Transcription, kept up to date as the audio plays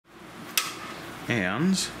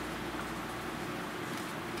And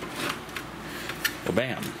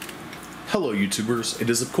bam. Hello YouTubers, it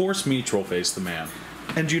is of course me, Trollface the Man.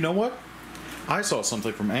 And you know what? I saw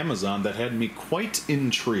something from Amazon that had me quite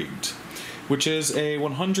intrigued, which is a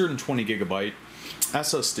 120 gigabyte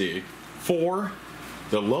SSD for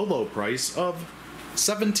the low price of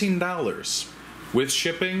 $17 with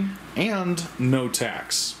shipping and no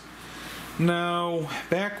tax. Now,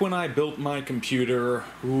 back when I built my computer,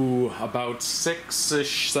 about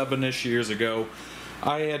 6-ish, 7-ish years ago,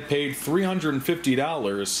 I had paid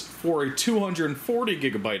 $350 for a 240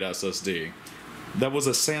 gigabyte SSD. That was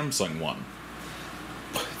a Samsung one.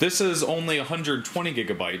 This is only 120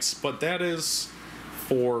 gigabytes, but that is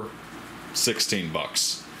for 16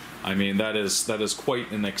 bucks. I mean, that is quite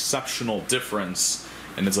an exceptional difference,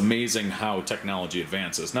 and it's amazing how technology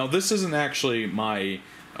advances. Now, this isn't actually my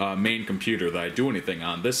main computer that I do anything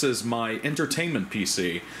on. This is my entertainment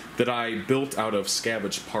PC that I built out of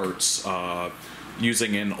scavenged parts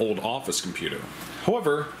using an old office computer.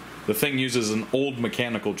 However, the thing uses an old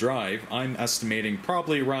mechanical drive. I'm estimating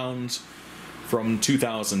probably around from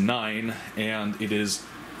 2009, and it is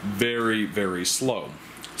very, very slow.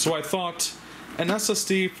 So I thought, an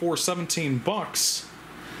SSD for 17 bucks,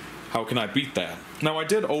 how can I beat that? Now, I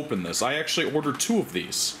did open this. I actually ordered 2 of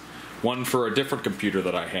these. One for a different computer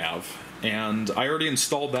that I have, and I already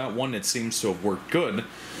installed that one. It seems to have worked good.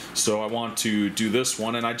 So I want to do this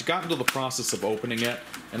one, and I got into the process of opening it,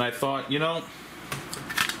 and I thought, you know,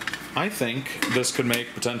 I think this could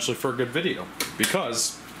make potentially for a good video,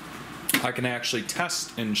 because I can actually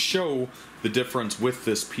test and show the difference with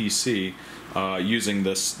this PC using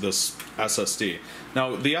this SSD.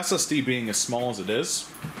 Now, the SSD being as small as it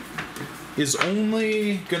is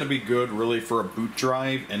only going to be good really for a boot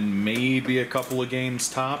drive and maybe a couple of games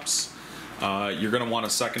tops. You're going to want a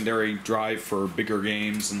secondary drive for bigger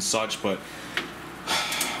games and such, but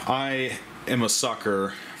I am a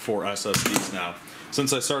sucker for SSDs now.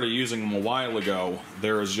 Since I started using them a while ago,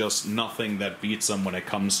 there is just nothing that beats them when it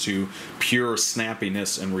comes to pure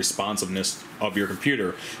snappiness and responsiveness of your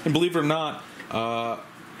computer. And believe it or not,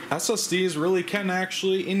 SSDs really can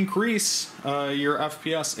actually increase your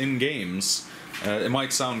FPS in games. It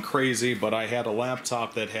might sound crazy, but I had a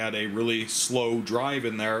laptop that had a really slow drive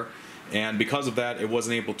in there, and because of that, it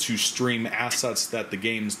wasn't able to stream assets that the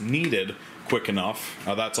games needed quick enough.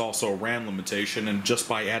 That's also a RAM limitation, and just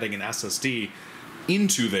by adding an SSD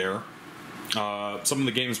into there, some of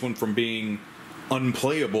the games went from being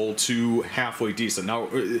unplayable to halfway decent. Now,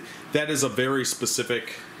 that is a very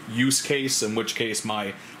specific use case, in which case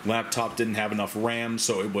my laptop didn't have enough RAM,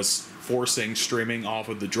 so it was forcing streaming off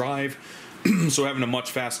of the drive. So having a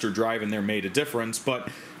much faster drive in there made a difference, but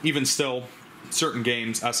even still, certain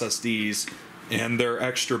games, SSDs, and their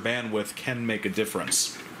extra bandwidth can make a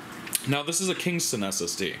difference. Now, this is a Kingston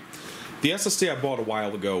SSD. The SSD I bought a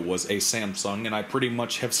while ago was a Samsung, and I pretty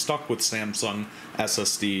much have stuck with Samsung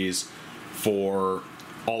SSDs for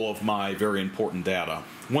all of my very important data.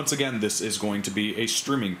 Once again, this is going to be a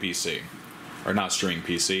streaming PC. Or not streaming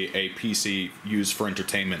PC, a PC used for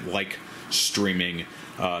entertainment like streaming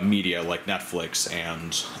media like Netflix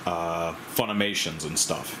and Funimations and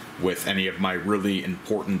stuff with any of my really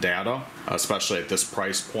important data. Especially at this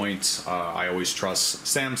price point, I always trust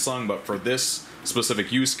Samsung, but for this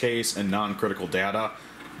specific use case and non-critical data,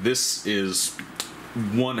 this is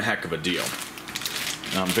one heck of a deal.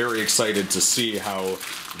 And I'm very excited to see how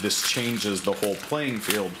this changes the whole playing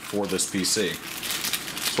field for this PC.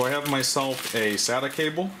 So I have myself a SATA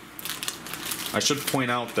cable. I should point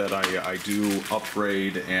out that I do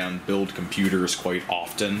upgrade and build computers quite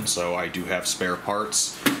often, so I do have spare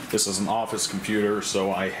parts. This is an office computer,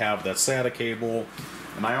 so I have that SATA cable,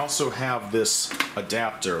 and I also have this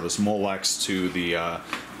adapter, this Molex to the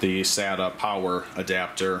SATA power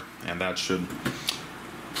adapter, and that should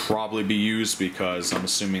probably be used because I'm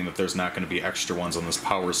assuming that there's not going to be extra ones on this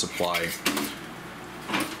power supply.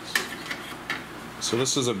 So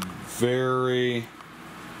this is a very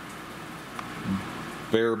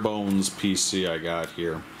bare bones PC I got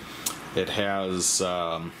here. It has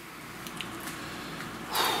man,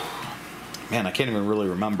 I can't even really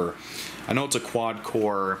remember. I know it's a quad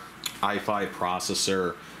core i5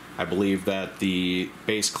 processor. I believe that the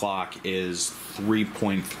base clock is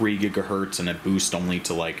 3.3 gigahertz and it boosts only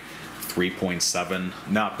to like 3.7.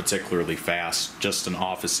 Not particularly fast, just an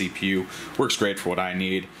office CPU. Works great for what I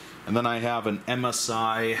need. And then I have an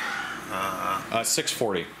MSI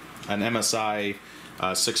 640. An MSI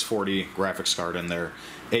 640 graphics card in there.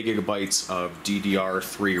 8 gigabytes of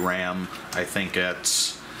DDR3 RAM, I think at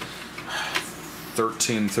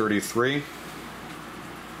 1333.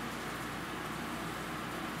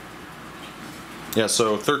 Yeah,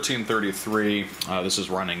 so 1333, this is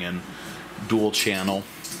running in dual channel.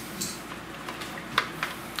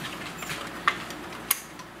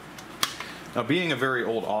 Now, being a very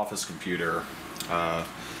old office computer,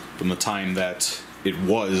 from the time that it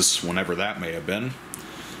was, whenever that may have been,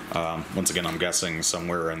 once again, I'm guessing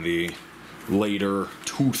somewhere in the later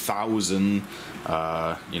 2000,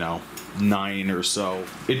 9 or so,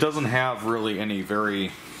 it doesn't have really any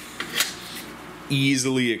very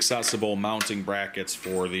easily accessible mounting brackets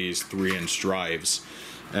for these 3-inch drives.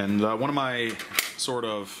 And one of my sort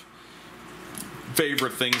of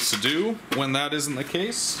favorite things to do when that isn't the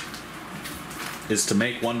case is to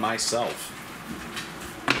make one myself.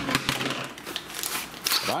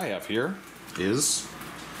 What I have here is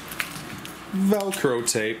Velcro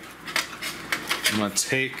tape. I'm going to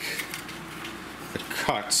take a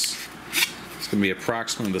cut. It's going to be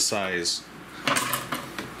approximately the size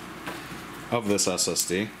of this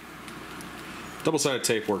SSD. Double-sided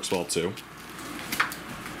tape works well too.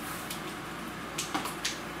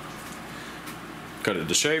 Cut it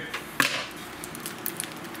to shape.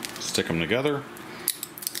 Stick them together.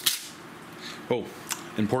 Oh,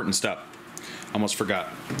 important step. Almost forgot.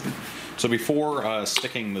 So before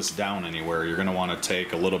sticking this down anywhere, you're going to want to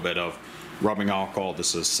take a little bit of rubbing alcohol.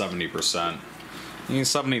 This is 70%.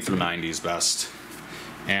 70 through 90 is best.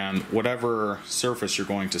 And whatever surface you're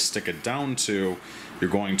going to stick it down to, you're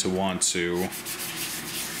going to want to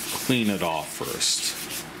clean it off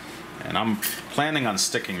first. And I'm planning on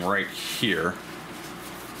sticking right here.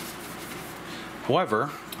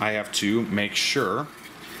 However, I have to make sure,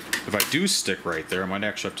 if I do stick right there, I might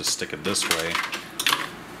actually have to stick it this way.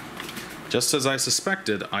 Just as I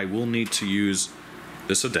suspected, I will need to use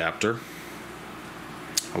this adapter.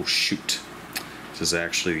 Oh shoot. This is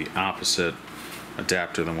actually the opposite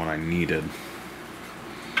adapter than what I needed.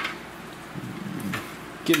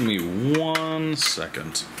 Give me 1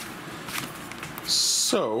 second.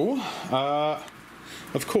 So,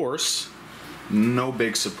 of course, no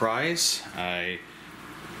big surprise. I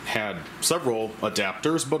had several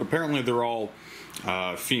adapters, but apparently they're all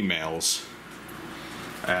females.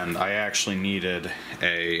 And I actually needed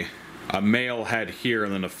a male head here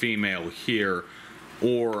and then a female here,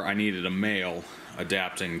 or I needed a male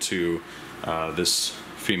adapting to this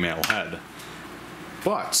female head.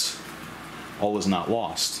 But all is not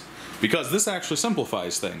lost, because this actually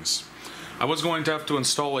simplifies things. I was going to have to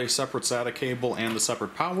install a separate SATA cable and a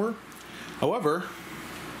separate power. However,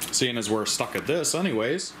 seeing as we're stuck at this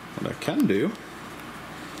anyways, what I can do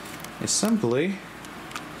is simply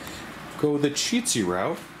go the cheatsy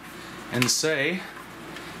route and say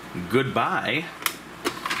goodbye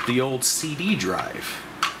the old CD drive.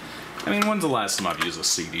 I mean, when's the last time I've used a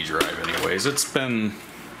CD drive anyways? It's been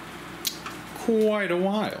quite a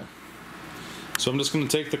while. So I'm just going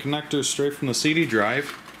to take the connectors straight from the CD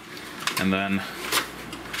drive and then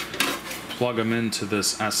plug them into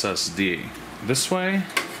this SSD. This way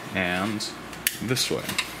and this way.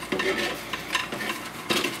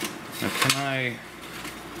 Now can I...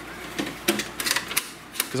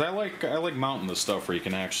 Because I like mounting this stuff where you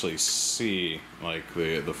can actually see like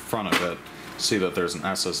the front of it, see that there's an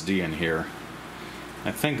SSD in here.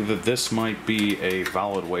 I think that this might be a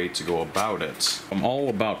valid way to go about it. I'm all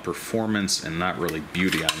about performance and not really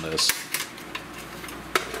beauty on this.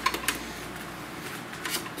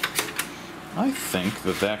 I think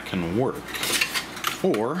that that can work.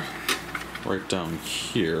 Or right down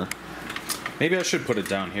here. Maybe I should put it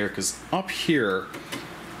down here, because up here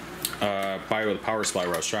by where the power supply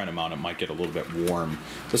where I was trying to mount it might get a little bit warm.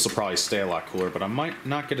 This will probably stay a lot cooler, but I might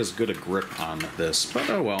not get as good a grip on this, but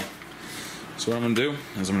oh well. So what I'm going to do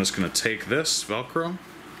is I'm just going to take this Velcro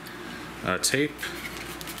tape,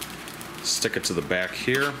 stick it to the back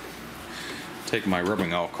here, take my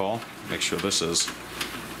rubbing alcohol, make sure this is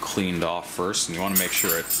cleaned off first, and you want to make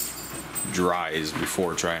sure it dries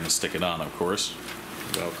before trying to stick it on, of course.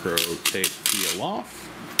 Velcro tape peel off,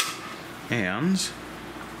 and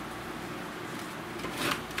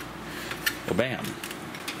bam.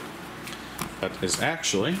 That is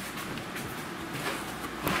actually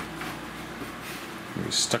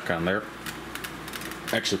stuck on there.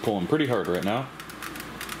 Actually pulling pretty hard right now.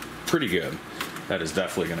 Pretty good. That is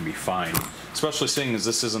definitely going to be fine. Especially seeing as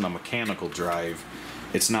this isn't a mechanical drive.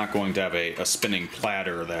 It's not going to have a spinning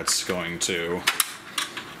platter that's going to,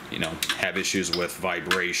 you know, have issues with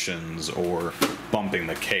vibrations or bumping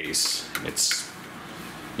the case. It's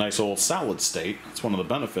nice old solid state. That's one of the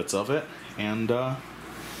benefits of it. And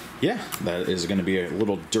yeah, that is going to be a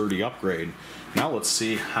little dirty upgrade. Now let's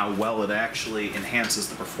see how well it actually enhances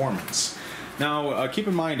the performance. Now keep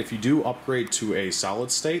in mind, if you do upgrade to a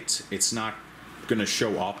solid state, it's not going to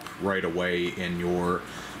show up right away in your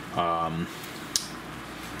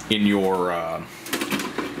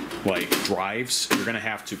like drives. You're going to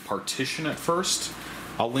have to partition it first.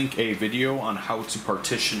 I'll link a video on how to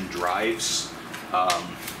partition drives.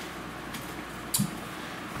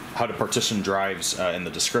 In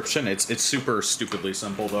the description. It's super stupidly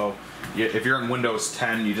simple though. If you're in Windows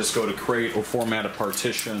 10, you just go to create or format a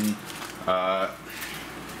partition.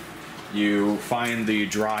 You find the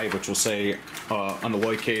drive, which will say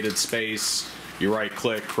unallocated space. You right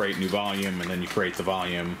click, create new volume, and then you create the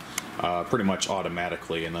volume pretty much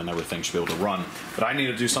automatically, and then everything should be able to run. But I need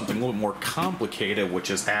to do something a little bit more complicated, which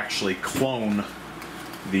is actually clone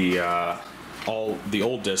the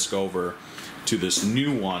old disk over to this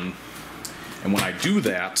new one. And when I do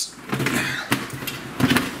that,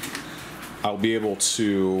 I'll be able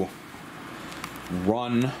to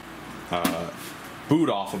run boot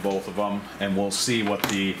off of both of them, and we'll see what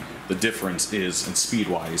the difference is in speed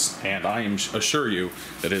wise. And I assure you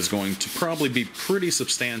that it is going to probably be pretty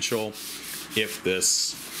substantial if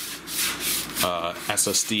this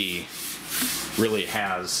SSD really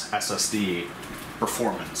has SSD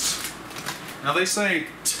performance. Now they say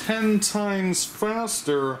 10 times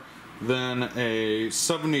faster than a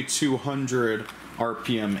 7200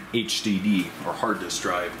 RPM HDD or hard disk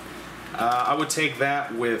drive. I would take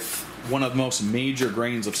that with one of the most major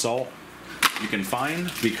grains of salt you can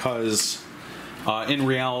find, because in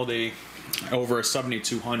reality, over a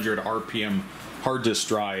 7200 RPM hard disk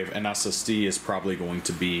drive, an SSD is probably going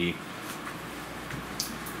to be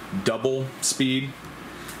double speed,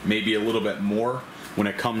 maybe a little bit more when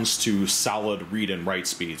it comes to solid read and write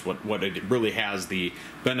speeds. What it really has the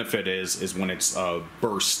benefit is when it's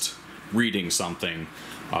burst reading something,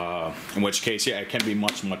 in which case, yeah, it can be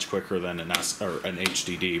much quicker than an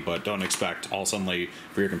HDD, but don't expect all suddenly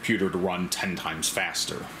for your computer to run 10 times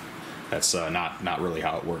faster. That's not really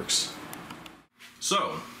how it works.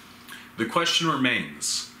 So, the question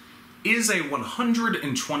remains, is a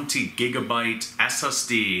 120 gigabyte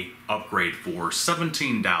SSD upgrade for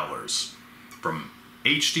 $17 from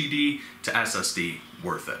HDD to SSD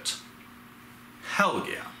worth it? Hell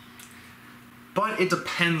yeah. But it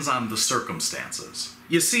depends on the circumstances.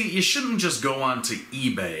 You see, you shouldn't just go onto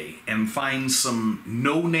eBay and find some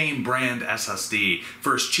no-name brand SSD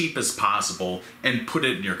for as cheap as possible and put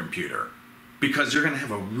it in your computer, because you're gonna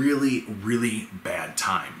have a really bad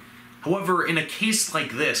time. However, in a case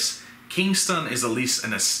like this, Kingston is at least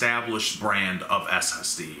an established brand of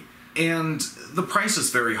SSD, and the price is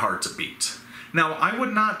very hard to beat. Now, I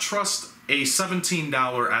would not trust a $17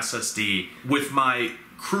 SSD with my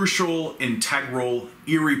crucial, integral,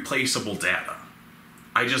 irreplaceable data.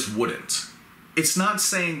 I just wouldn't. It's not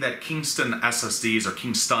saying that Kingston SSDs or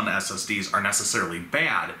Kingston SSDs are necessarily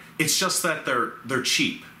bad, it's just that they're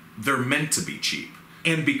cheap. They're meant to be cheap.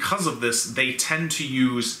 And because of this, they tend to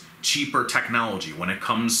use cheaper technology when it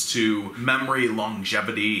comes to memory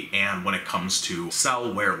longevity and when it comes to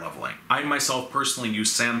cell wear leveling. I myself personally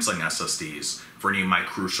use Samsung SSDs for any of my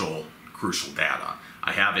crucial data.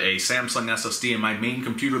 I have a Samsung SSD in my main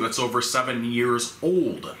computer that's over 7 years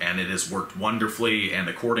old, and it has worked wonderfully, and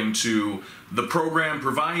according to the program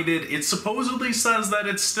provided, it supposedly says that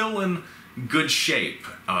it's still in good shape,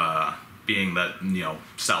 being that, you know,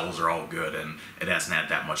 cells are all good and it hasn't had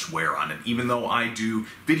that much wear on it. Even though I do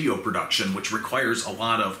video production, which requires a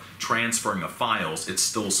lot of transferring of files, it's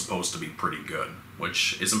still supposed to be pretty good,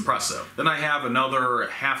 which is impressive. Then I have another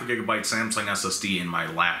half a gigabyte Samsung SSD in my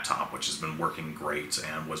laptop, which has been working great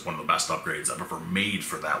and was one of the best upgrades I've ever made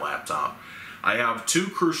for that laptop. I have two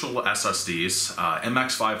crucial SSDs,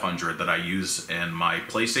 MX500 that I use in my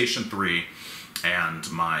PlayStation 3 and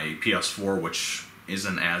my PS4, which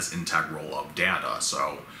isn't as integral of data.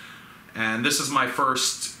 And this is my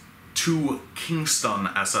first two Kingston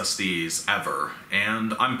SSDs ever,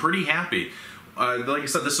 and I'm pretty happy. Like I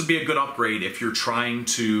said, this would be a good upgrade if you're trying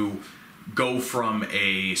to go from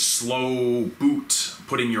a slow boot,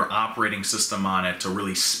 putting your operating system on it to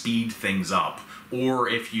really speed things up, or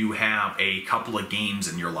if you have a couple of games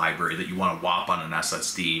in your library that you want to whop on an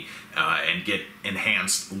SSD and get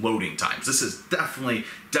enhanced loading times. This is definitely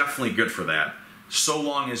good for that, so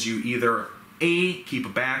long as you either A, keep a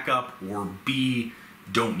backup, or B,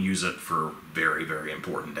 don't use it for very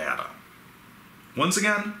important data. Once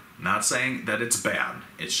again, not saying that it's bad,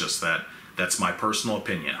 it's just that that's my personal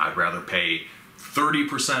opinion. I'd rather pay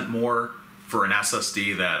 30% more for an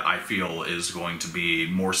SSD that I feel is going to be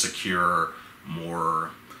more secure, more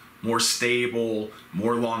stable,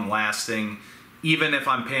 more long-lasting, even if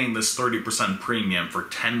I'm paying this 30% premium for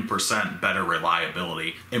 10% better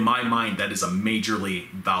reliability. In my mind, that is a majorly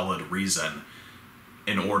valid reason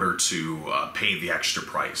in order to pay the extra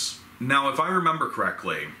price. Now, if I remember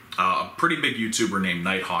correctly, a pretty big YouTuber named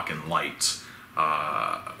Nighthawk and Light,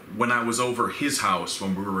 when I was over his house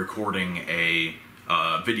when we were recording a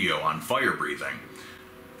video on fire breathing,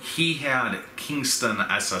 he had Kingston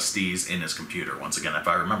SSDs in his computer, once again, if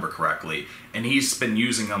I remember correctly, and he's been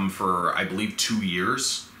using them for, I believe, 2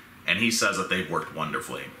 years, and he says that they've worked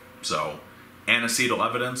wonderfully. So, antecedent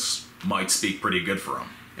evidence might speak pretty good for him.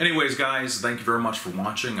 Anyways, guys, thank you very much for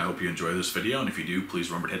watching. I hope you enjoyed this video, and if you do, please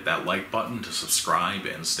remember to hit that like button to subscribe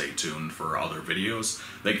and stay tuned for other videos.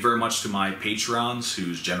 Thank you very much to my Patreons,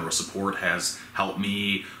 whose generous support has helped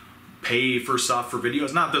me pay for stuff for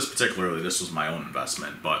videos. Not this particularly, this was my own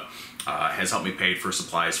investment, but has helped me pay for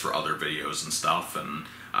supplies for other videos and stuff, and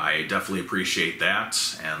I definitely appreciate that.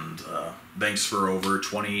 And thanks for over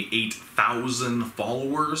 28,000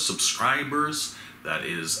 followers, subscribers. That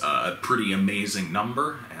is a pretty amazing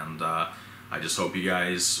number, and I just hope you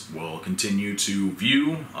guys will continue to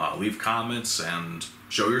view, leave comments, and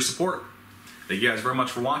show your support. Thank you guys very much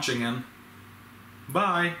for watching, and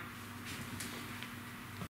bye!